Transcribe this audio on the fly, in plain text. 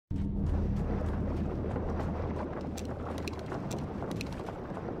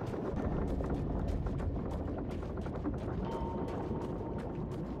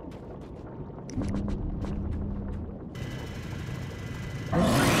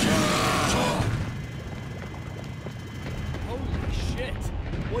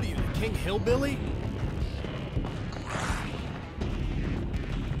hillbilly?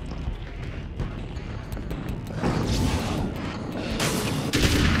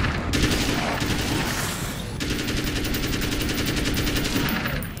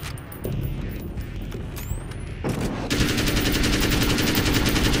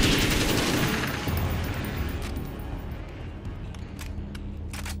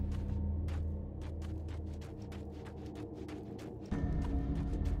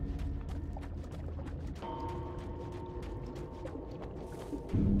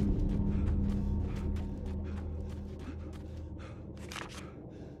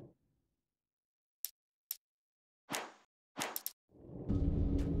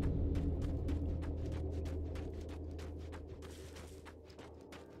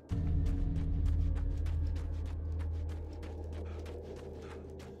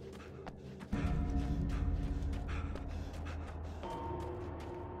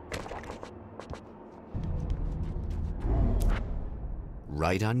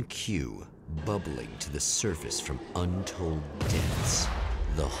 Right on cue, bubbling to the surface from untold depths,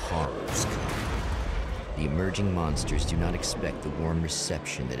 the horrors come. The emerging monsters do not expect the warm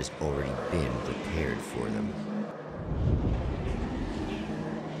reception that has already been prepared for them.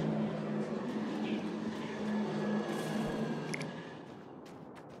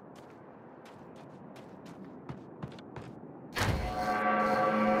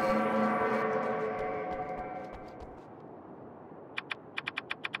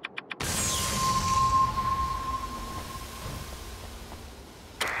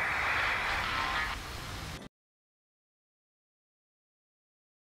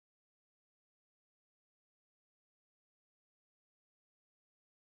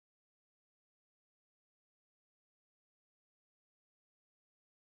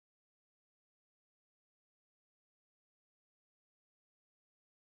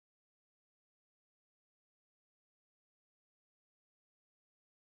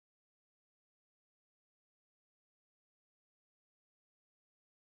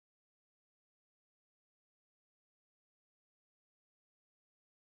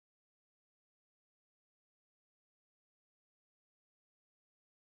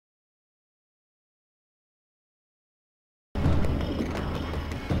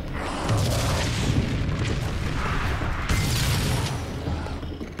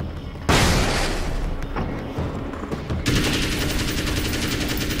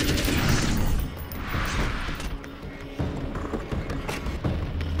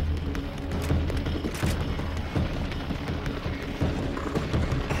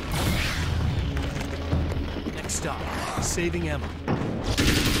 Stop. Saving ammo.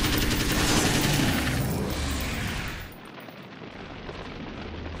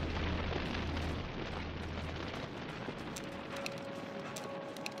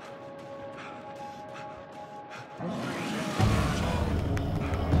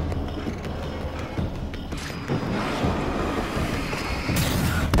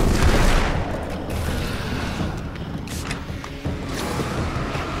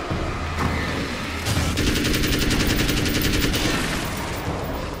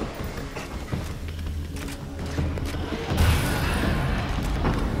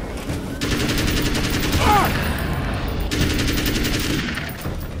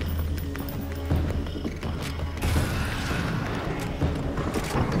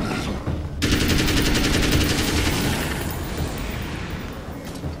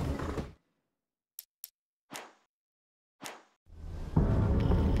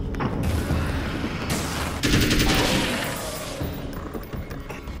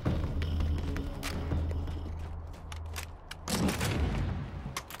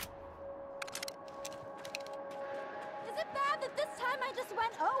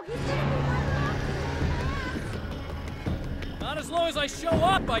 Not as long as I show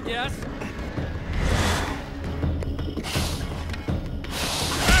up, I guess.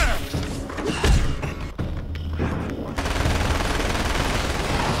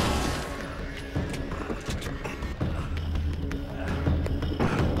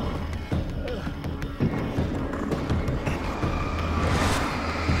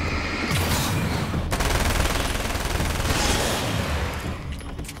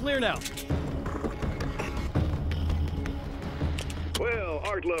 It's clear now. Well,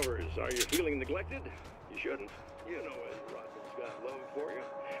 art lovers, are you feeling neglected? You shouldn't. You know Ed Rodman's got love for you,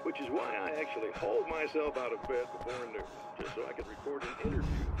 which is why I actually hauled myself out of bed before noon, just so I could record an interview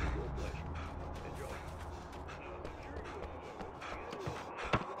for your pleasure. Enjoy.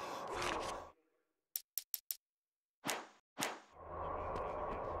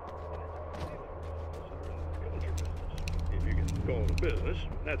 If you can call it a business.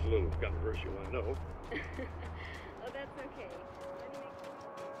 That's a little controversial, I know. Oh, that's okay.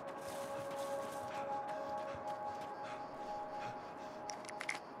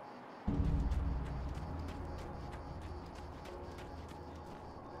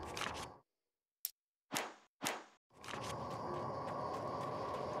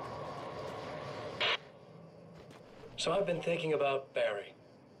 So I've been thinking about Barry.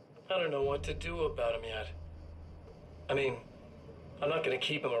 I don't know what to do about him yet. I mean, I'm not gonna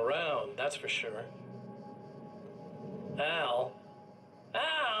keep him around, that's for sure. Al?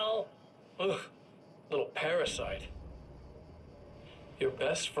 Ugh, little parasite. Your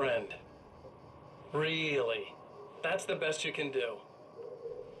best friend. Really? That's the best you can do.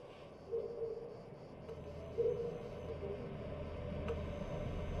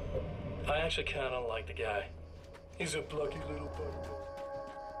 I actually kinda like the guy. He's a plucky little bugger.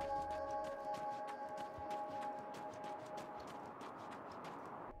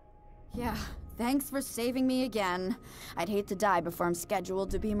 Yeah, thanks for saving me again. I'd hate to die before I'm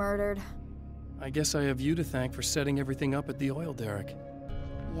scheduled to be murdered. I guess I have you to thank for setting everything up at the oil derrick.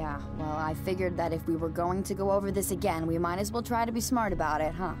 Yeah, well, I figured that if we were going to go over this again, we might as well try to be smart about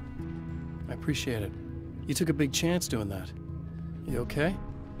it, huh? I appreciate it. You took a big chance doing that. You okay?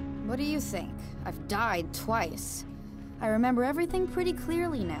 What do you think? I've died twice. I remember everything pretty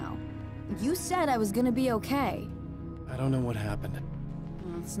clearly now. You said I was gonna be okay. I don't know what happened.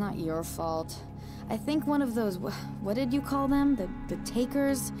 It's not your fault. I think one of those, what did you call them? The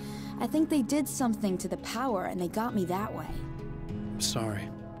takers? I think they did something to the power and they got me that way. I'm sorry.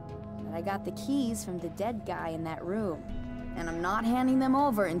 But I got the keys from the dead guy in that room. And I'm not handing them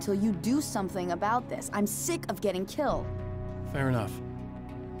over until you do something about this. I'm sick of getting killed. Fair enough.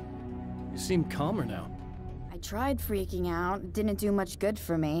 You seem calmer now. I tried freaking out. It didn't do much good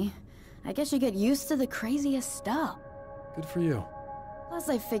for me. I guess you get used to the craziest stuff. Good for you. Plus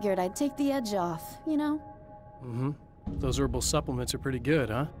I figured I'd take the edge off, you know? Mm-hmm. Those herbal supplements are pretty good,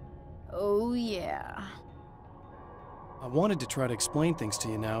 huh? Oh yeah. I wanted to try to explain things to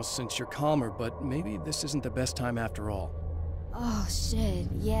you now since you're calmer, but maybe this isn't the best time after all. Oh shit,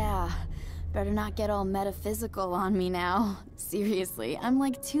 yeah. Better not get all metaphysical on me now. Seriously, I'm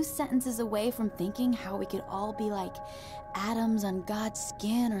like 2 sentences away from thinking how we could all be like atoms on God's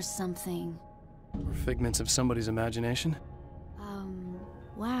skin or something. Or figments of somebody's imagination?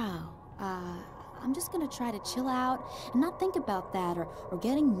 Wow. I'm just gonna try to chill out and not think about that or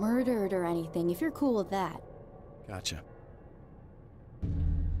getting murdered or anything, if you're cool with that. Gotcha.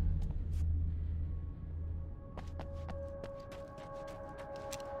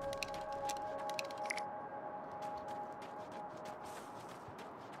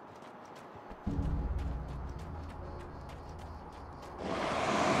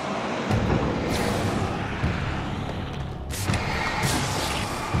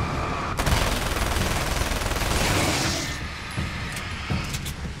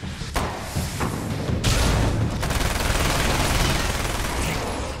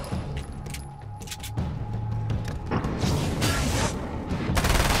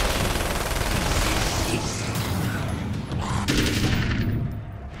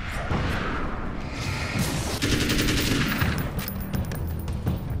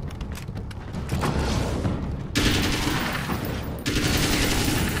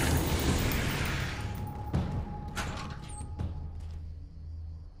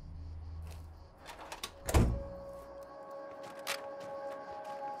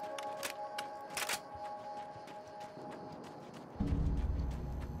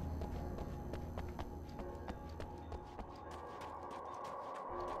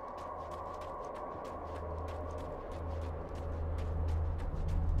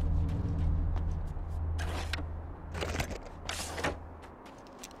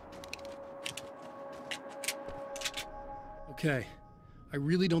 Okay. I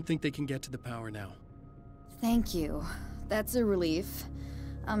really don't think they can get to the power now. Thank you. That's a relief.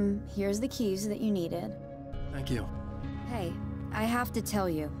 Here's the keys that you needed. Thank you. Hey, I have to tell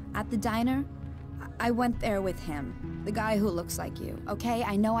you, at the diner, I went there with him. The guy who looks like you, okay?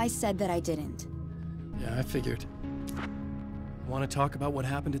 I know I said that I didn't. Yeah, I figured. Want to talk about what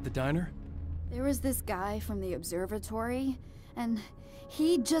happened at the diner? There was this guy from the observatory, and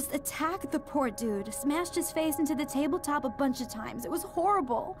he just attacked the poor dude, smashed his face into the tabletop a bunch of times. It was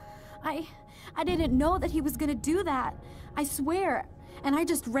horrible. I didn't know that he was gonna do that. I swear. And I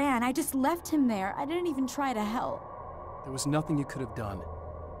just ran. I just left him there. I didn't even try to help. There was nothing you could have done.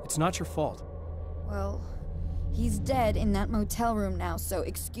 It's not your fault. Well, he's dead in that motel room now, so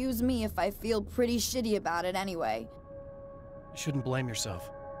excuse me if I feel pretty shitty about it anyway. You shouldn't blame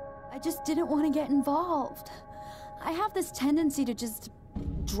yourself. I just didn't want to get involved. I have this tendency to just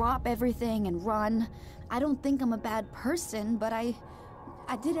drop everything and run. I don't think I'm a bad person, but I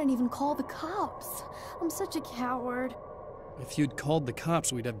didn't even call the cops. I'm such a coward. If you'd called the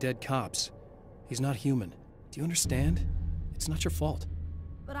cops, we'd have dead cops. He's not human. Do you understand? It's not your fault.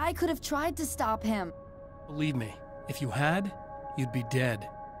 But I could have tried to stop him. Believe me, if you had, you'd be dead.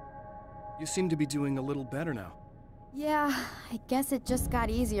 You seem to be doing a little better now. Yeah, I guess it just got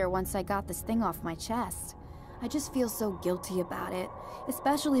easier once I got this thing off my chest. I just feel so guilty about it,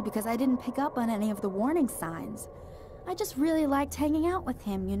 especially because I didn't pick up on any of the warning signs. I just really liked hanging out with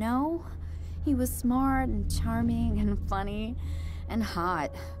him, you know? He was smart and charming and funny and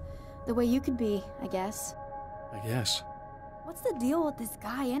hot. The way you could be, I guess. I guess. What's the deal with this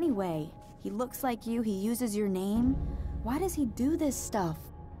guy anyway? He looks like you, he uses your name. Why does he do this stuff?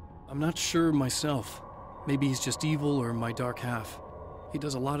 I'm not sure myself. Maybe he's just evil or my dark half. He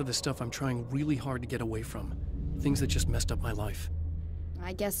does a lot of the stuff I'm trying really hard to get away from. Things that just messed up my life.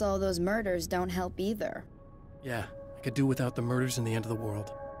 I guess all those murders don't help either. Yeah, I could do without the murders and the end of the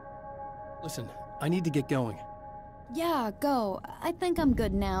world. Listen, I need to get going. Yeah, go. I think I'm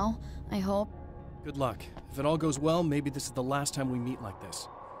good now, I hope. Good luck. If it all goes well, maybe this is the last time we meet like this.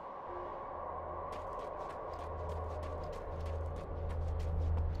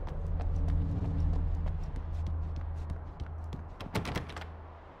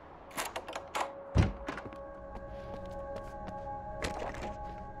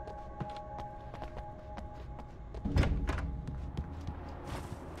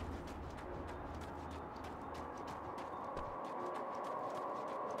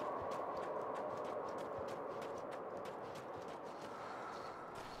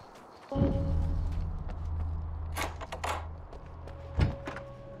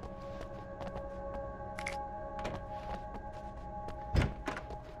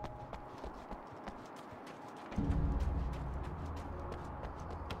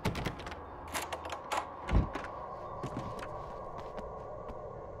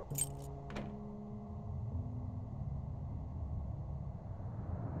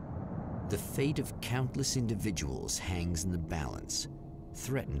 The fate of countless individuals hangs in the balance,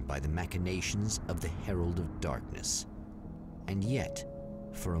 threatened by the machinations of the Herald of Darkness. And yet,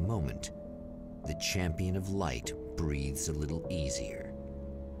 for a moment, the Champion of Light breathes a little easier.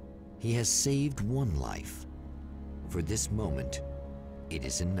 He has saved one life. For this moment, it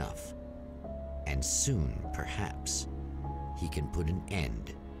is enough. And soon, perhaps, he can put an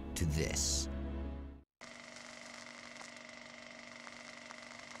end to this.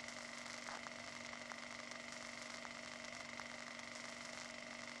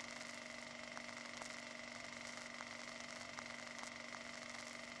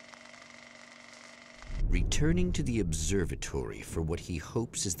 Returning to the observatory for what he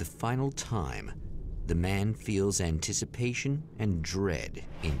hopes is the final time, the man feels anticipation and dread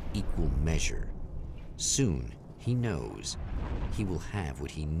in equal measure. Soon, he knows, he will have what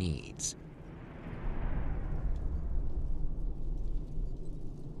he needs.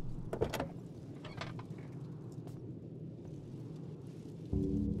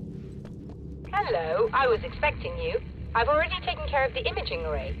 Hello, I was expecting you. I've already taken care of the imaging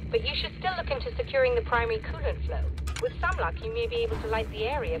array, but you should still look into securing the primary coolant flow. With some luck, you may be able to light the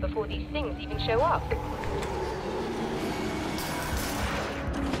area before these things even show up.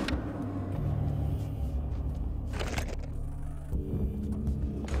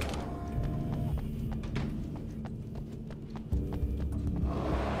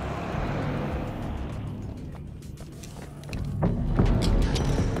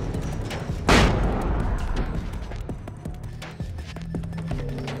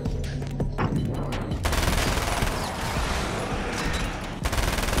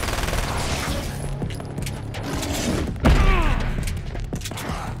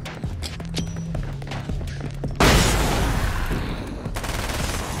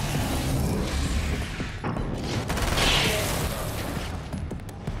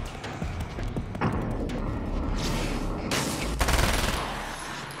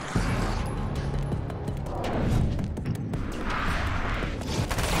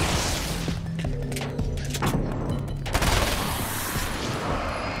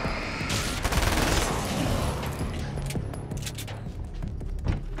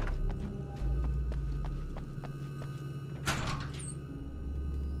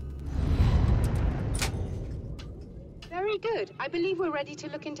 Very good. I believe we're ready to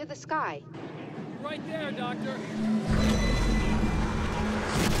look into the sky. Right there, Doctor.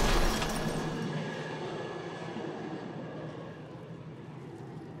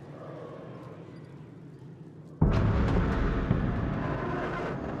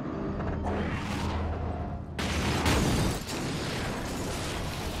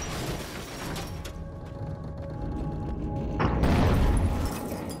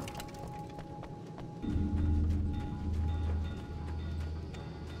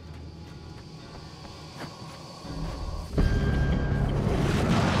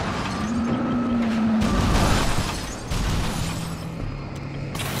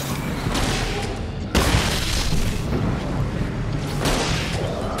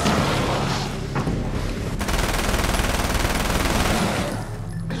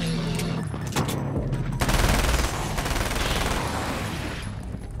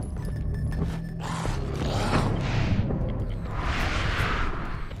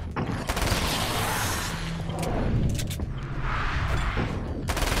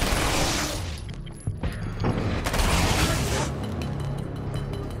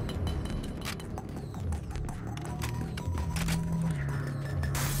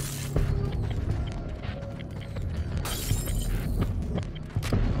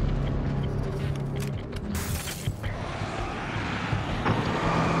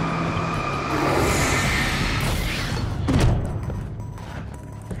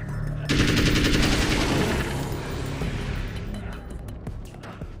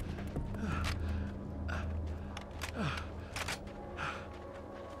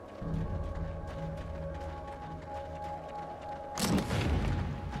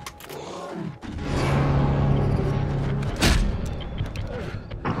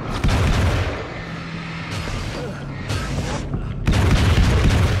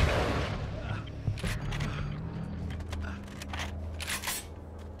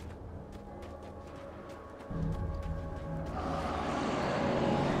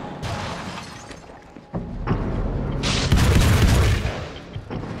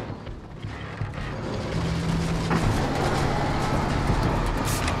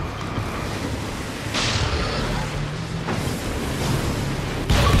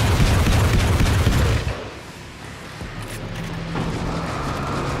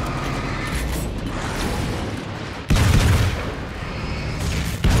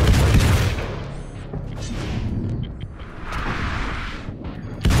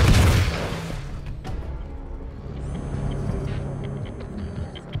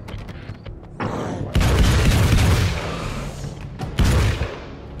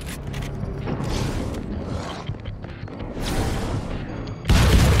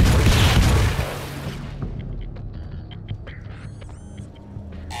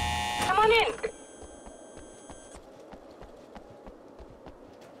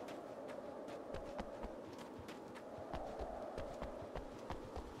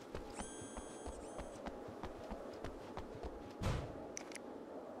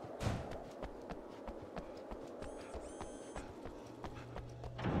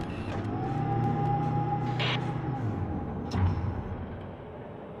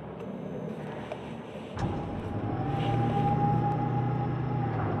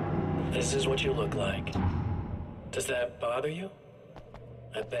 is what you look like. Does that bother you?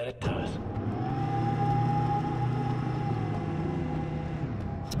 I bet it does.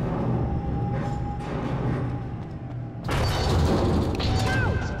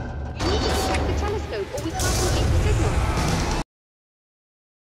 Scout! You need to check the telescope or we can't locate the signal.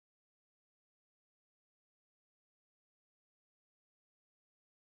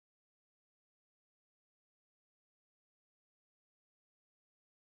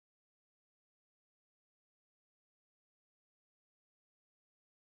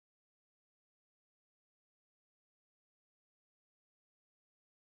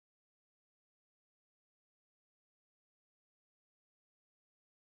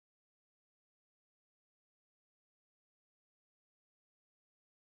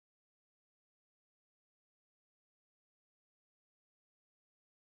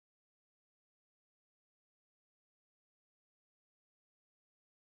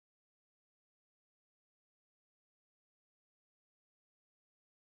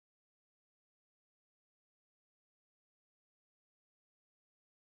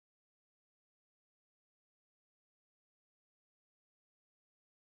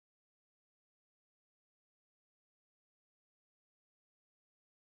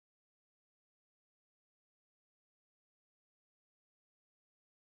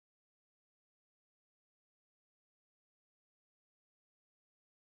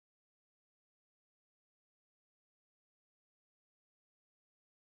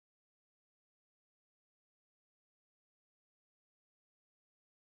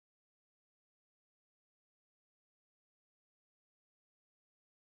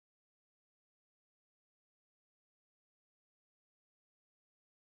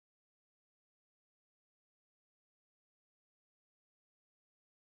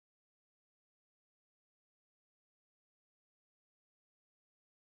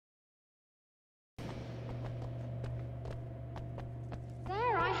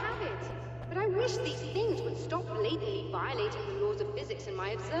 There, I have it. But I wish these things would stop blatantly violating the laws of physics in my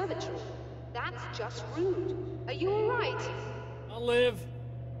observatory. That's just rude. Are you all right? I'll live.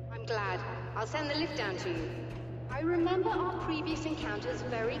 I'm glad. I'll send the lift down to you. I remember our previous encounters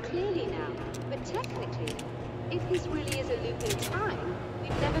very clearly now. But technically, if this really is a loop in time,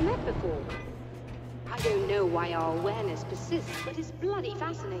 we've never met before. I don't know why our awareness persists, but it's bloody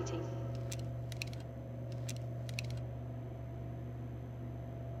fascinating.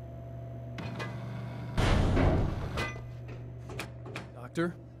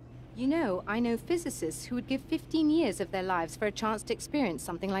 Doctor? You know, I know physicists who would give 15 years of their lives for a chance to experience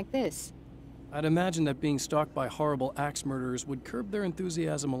something like this. I'd imagine that being stalked by horrible axe murderers would curb their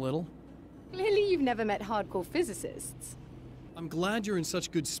enthusiasm a little. Clearly you've never met hardcore physicists. I'm glad you're in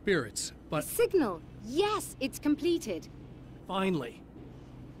such good spirits, but Signal! Yes, it's completed. finally.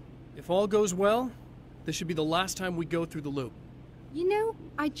 If all goes well, this should be the last time we go through the loop. You know,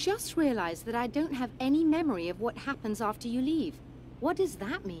 I just realized that I don't have any memory of what happens after you leave. What does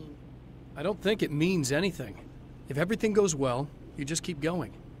that mean? I don't think it means anything. If everything goes well, you just keep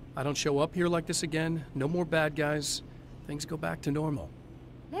going. I don't show up here like this again, no more bad guys. Things go back to normal.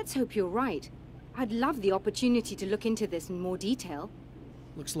 Let's hope you're right. I'd love the opportunity to look into this in more detail.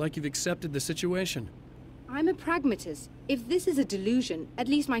 Looks like you've accepted the situation. I'm a pragmatist. If this is a delusion, at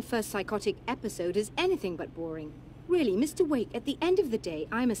least my first psychotic episode is anything but boring. Really, Mr. Wake, at the end of the day,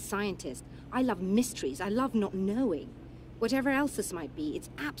 I'm a scientist. I love mysteries. I love not knowing. Whatever else this might be, it's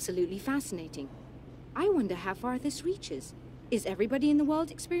absolutely fascinating. I wonder how far this reaches. Is everybody in the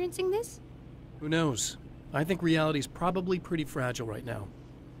world experiencing this? Who knows? I think reality's probably pretty fragile right now.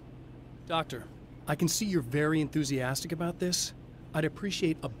 Doctor, I can see you're very enthusiastic about this. I'd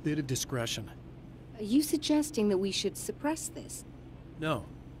appreciate a bit of discretion. Are you suggesting that we should suppress this? No.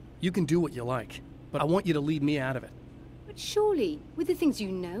 You can do what you like, but I want you to leave me out of it. But surely, with the things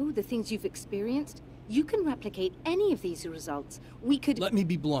you know, the things you've experienced, you can replicate any of these results. We could— Let me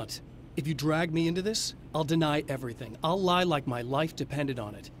be blunt. If you drag me into this, I'll deny everything. I'll lie like my life depended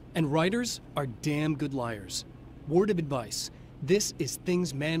on it. And writers are damn good liars. Word of advice. This is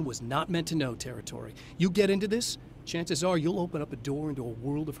things man was not meant to know territory. You get into this, chances are you'll open up a door into a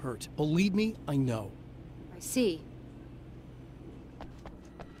world of hurt. Believe me, I know. I see.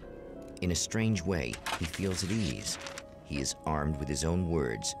 In a strange way, he feels at ease. He is armed with his own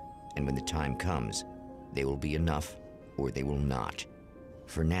words, and when the time comes, they will be enough or they will not.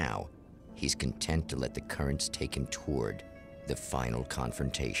 For now, he's content to let the currents take him toward the final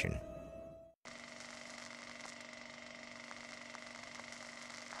confrontation.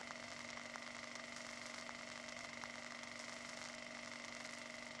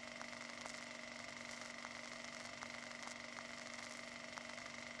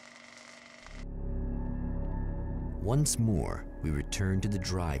 Once more, we return to the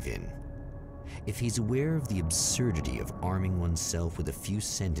drive-in. If he's aware of the absurdity of arming oneself with a few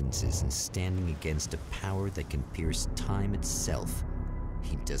sentences and standing against a power that can pierce time itself,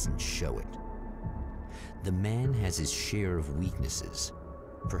 he doesn't show it. The man has his share of weaknesses,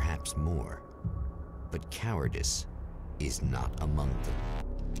 perhaps more, but cowardice is not among them.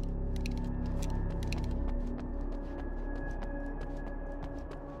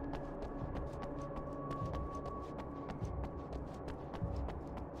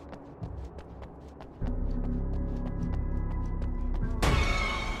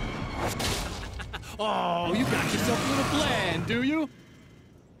 Oh, you got yourself a little plan, do you?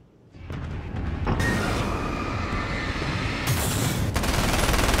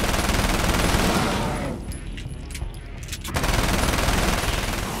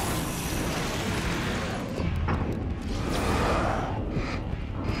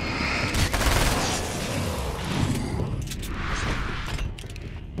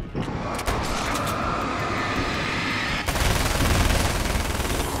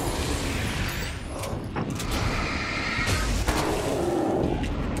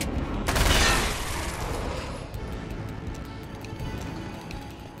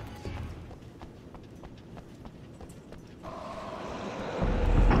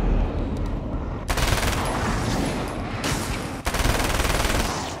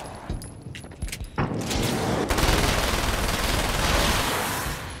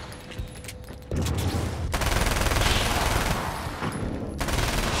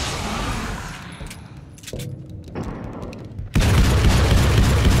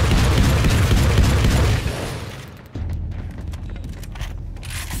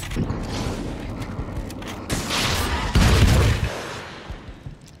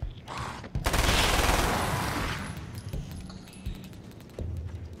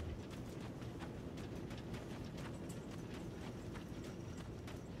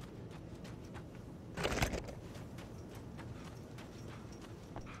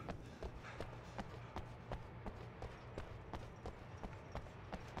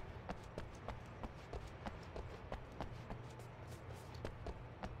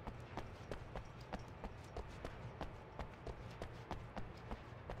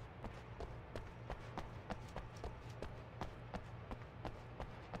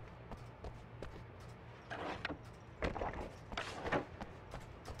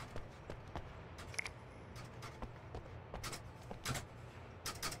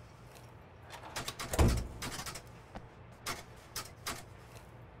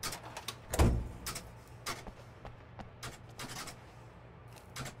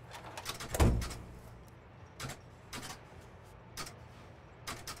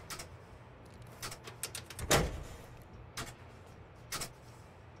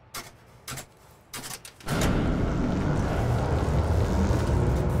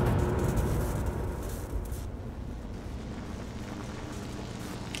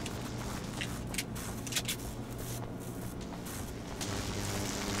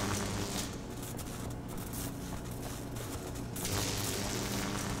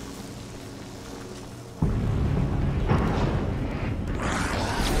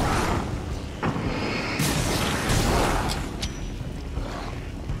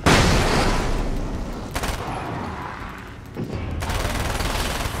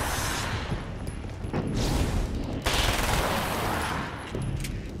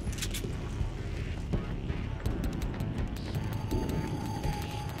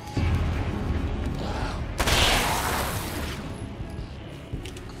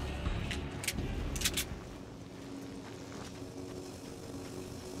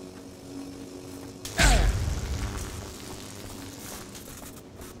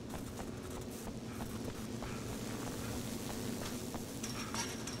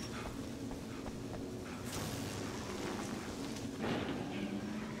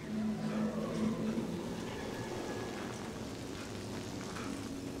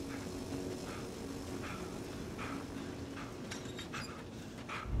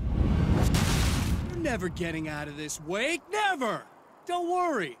 Never getting out of this, Wake. Never! Don't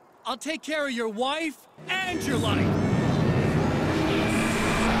worry. I'll take care of your wife and your life.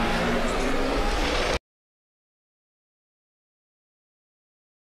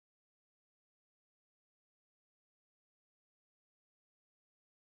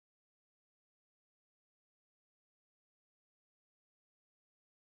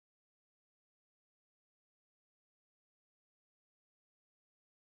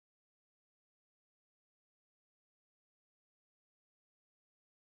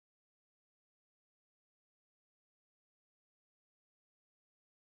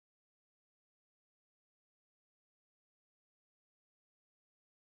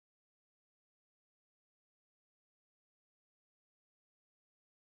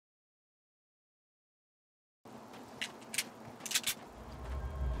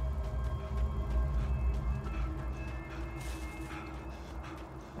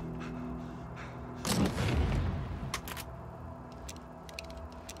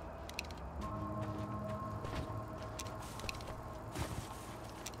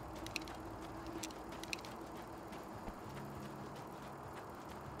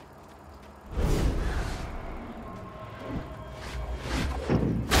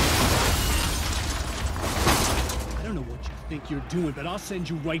 think you're doing, but I'll send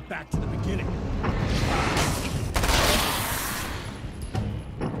you right back to the beginning.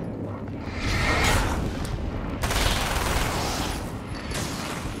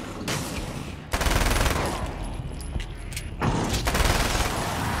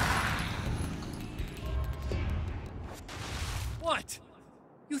 What?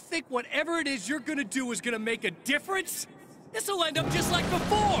 You think whatever it is you're gonna do is gonna make a difference? This'll end up just like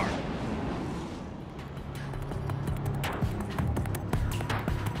before!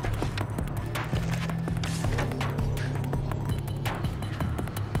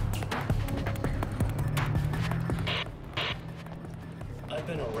 I've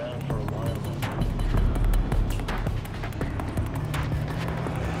been around for a while now.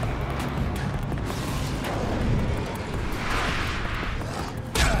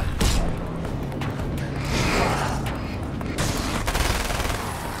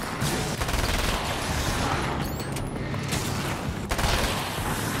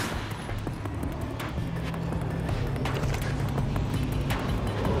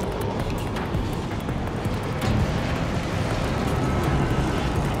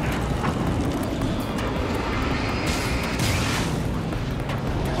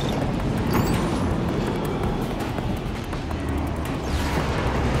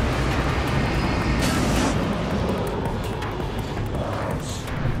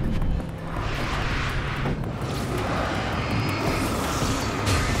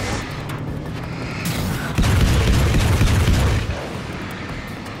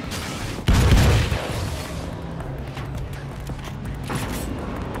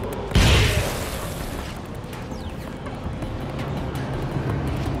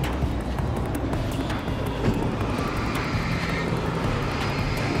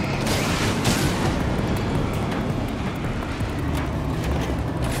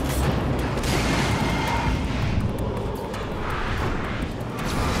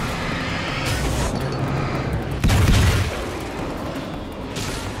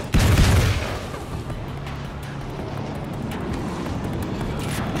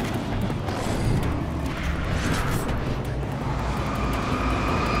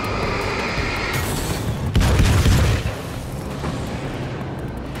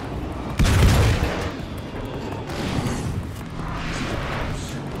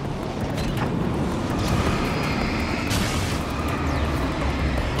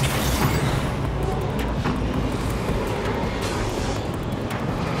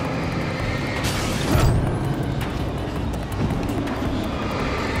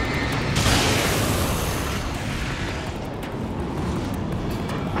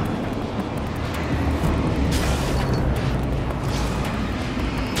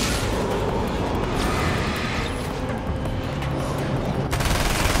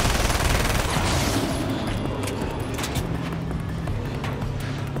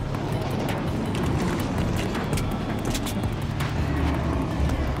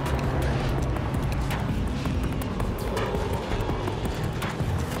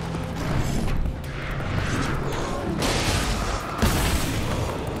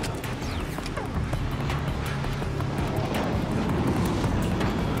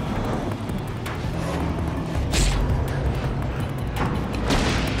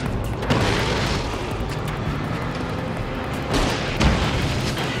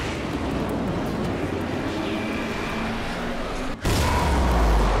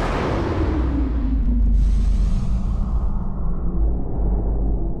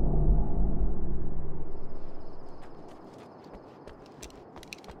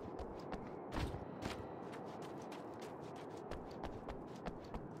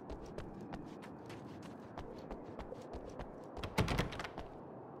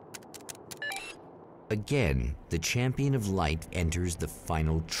 Again, the champion of light enters the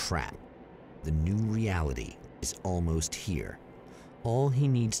final trap. The new reality is almost here. All he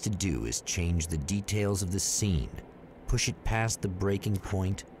needs to do is change the details of the scene, push it past the breaking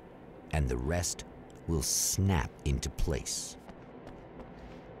point, and the rest will snap into place.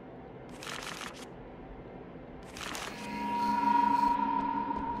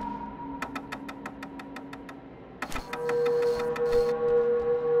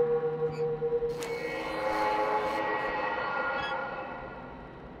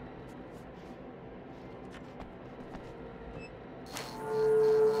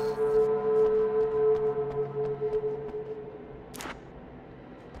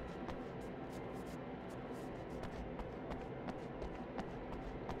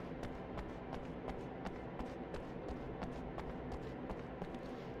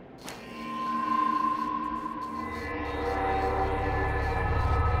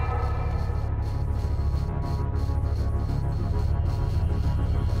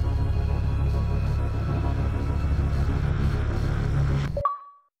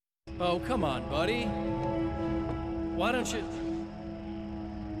 Oh, come on, buddy. Why don't you...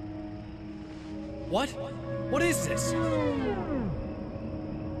 What? What is this?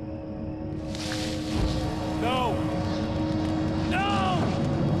 No! No!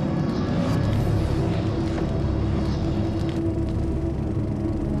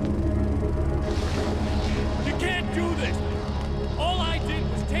 You can't do this! All I did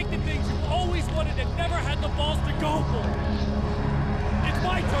was take the things you always wanted and never had the balls to go for. It's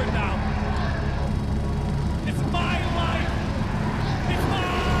my turn now. It's my life. It's my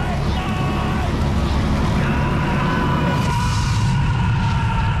life.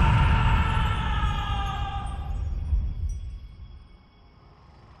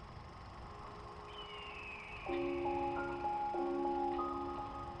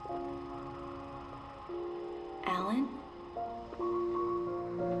 Alan?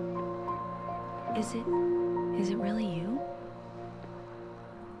 Is it really you?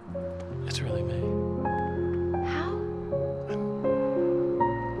 It's really me. How? I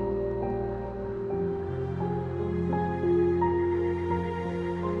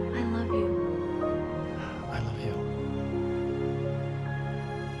love you. I love you.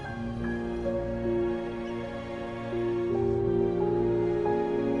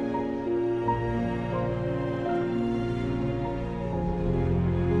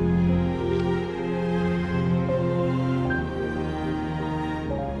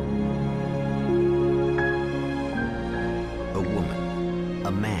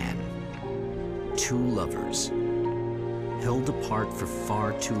 A man, two lovers, held apart for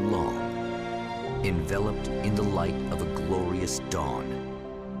far too long, enveloped in the light of a glorious dawn.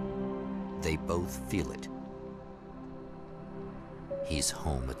 They both feel it. He's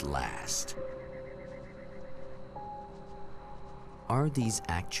home at last. Are these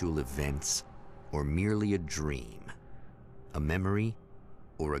actual events, or merely a dream? A memory,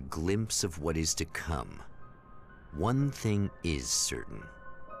 or a glimpse of what is to come? One thing is certain.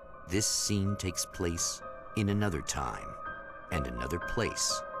 This scene takes place in another time and another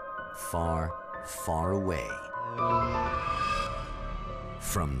place, far, far away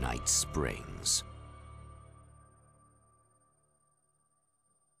from Night Springs.